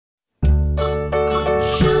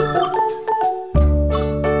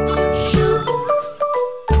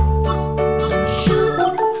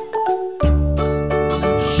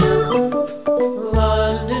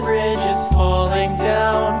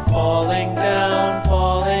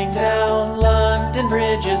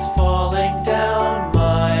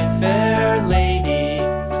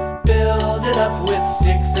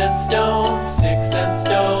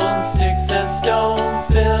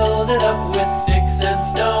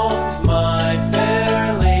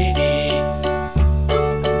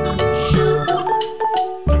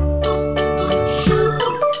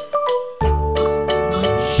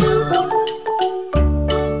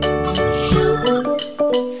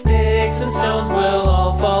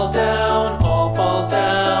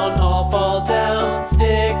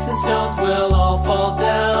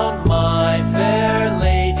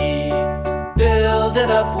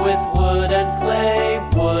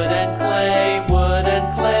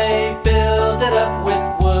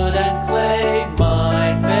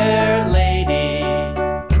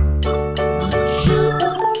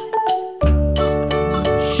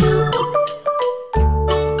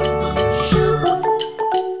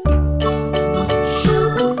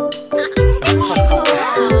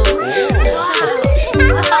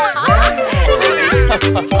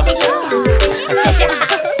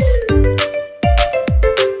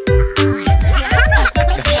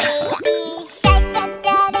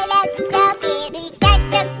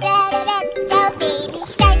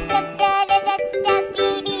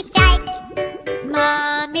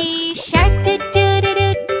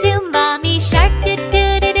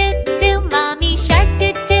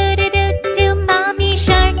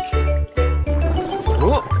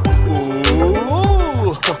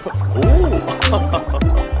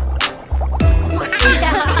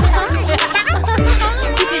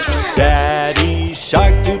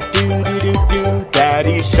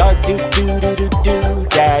shark, do do do do do.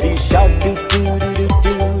 Daddy shark, do do do do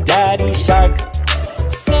do. Daddy shark.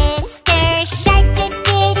 Sister shark, do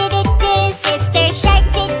do do do do. Sister shark,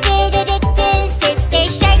 do do do do do. Sister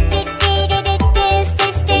shark, do do do do do.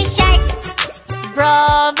 Sister shark.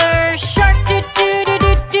 Brother shark, do do do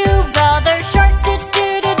do do. Brother shark, do do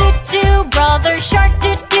do do do. Brother shark,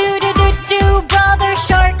 do do do do do. Brother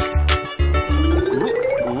shark.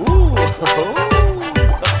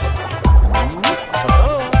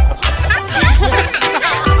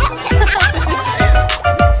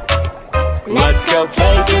 Let's go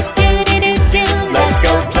play, do do do do do. Let's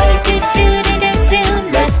go play, do do do do do.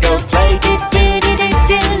 Let's go play, do do do do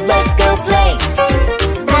do. Let's go play.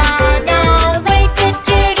 Run away, do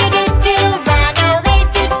do do do do. Run away,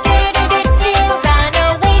 do do do do do. Run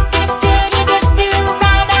away, do do do do do.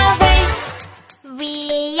 Run away. We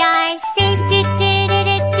are safe, do do do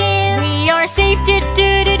do do. We are safe, do do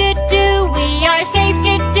do do do. We are safe,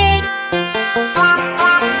 do do.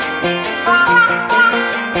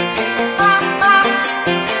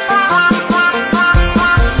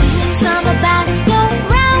 Wheels on the bus go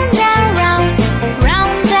round and round,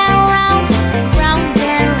 round and round, round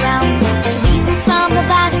and round. Wheels on the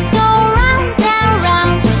bus go round and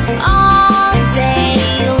round all day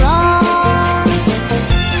long.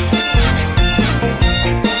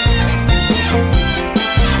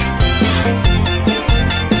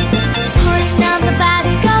 Horn on the bus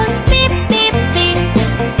goes beep beep beep,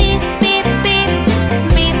 beep beep beep,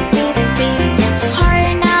 beep beep beep.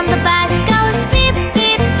 Horn on the bus goes beep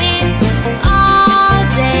beep beep all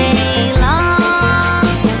day long.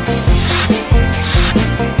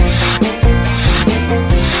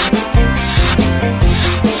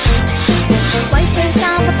 Wipers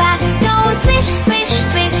on the bus go swish swish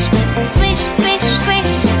swish, swish swish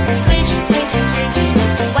swish, swish swish swish.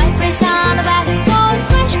 Wipers on the bus go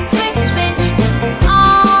swish swish swish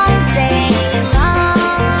all day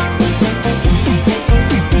long.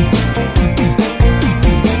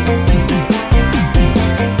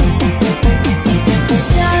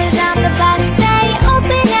 Doors on the bus they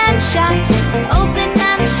open and shut, open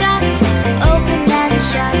and shut, open and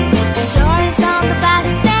shut. Doors on the bus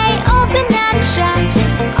they open and shut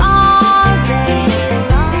all day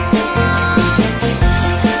long.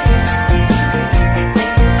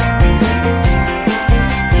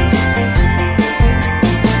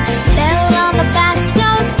 Bell on the bus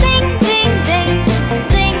goes ding ding ding,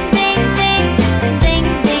 ding ding ding, ding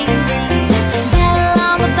ding ding. Bell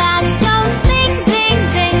on the bus goes ding ding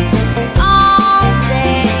ding all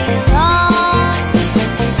day long.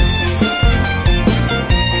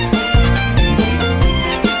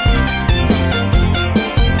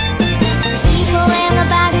 People in the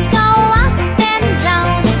bus go up and down,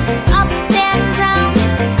 up and down,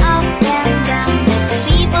 up and down.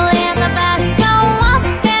 People in the bus go up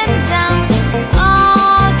and down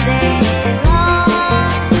all day long.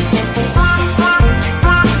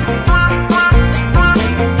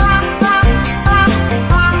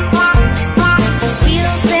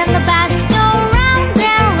 Wheels in the bus go round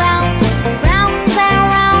and round, round and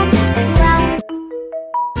round, round.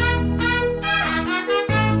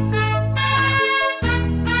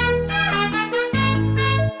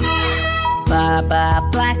 Baba,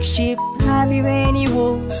 black sheep, have you any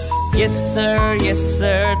wool? Yes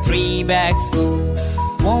sir, 3 bags full.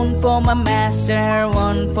 One for my master,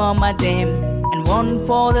 one for my dame, and one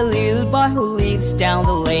for the little boy who lives down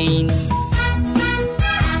the lane.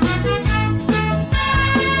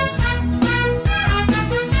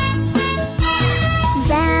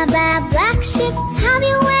 Baba, black sheep, have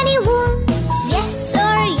you any wool? Yes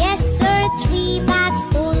sir, 3 bags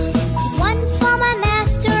full. One for my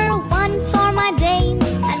master, one for my dame,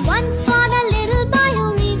 and one for the little boy who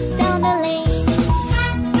lives down the lane.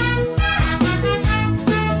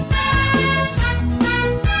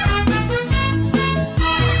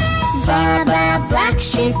 Baba, black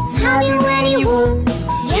sheep, have you any wool?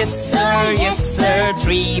 Yes sir,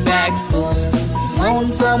 3 bags full. One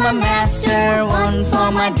for my master, one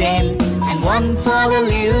for my dame, and one for the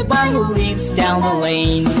little boy who lives down the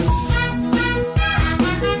lane.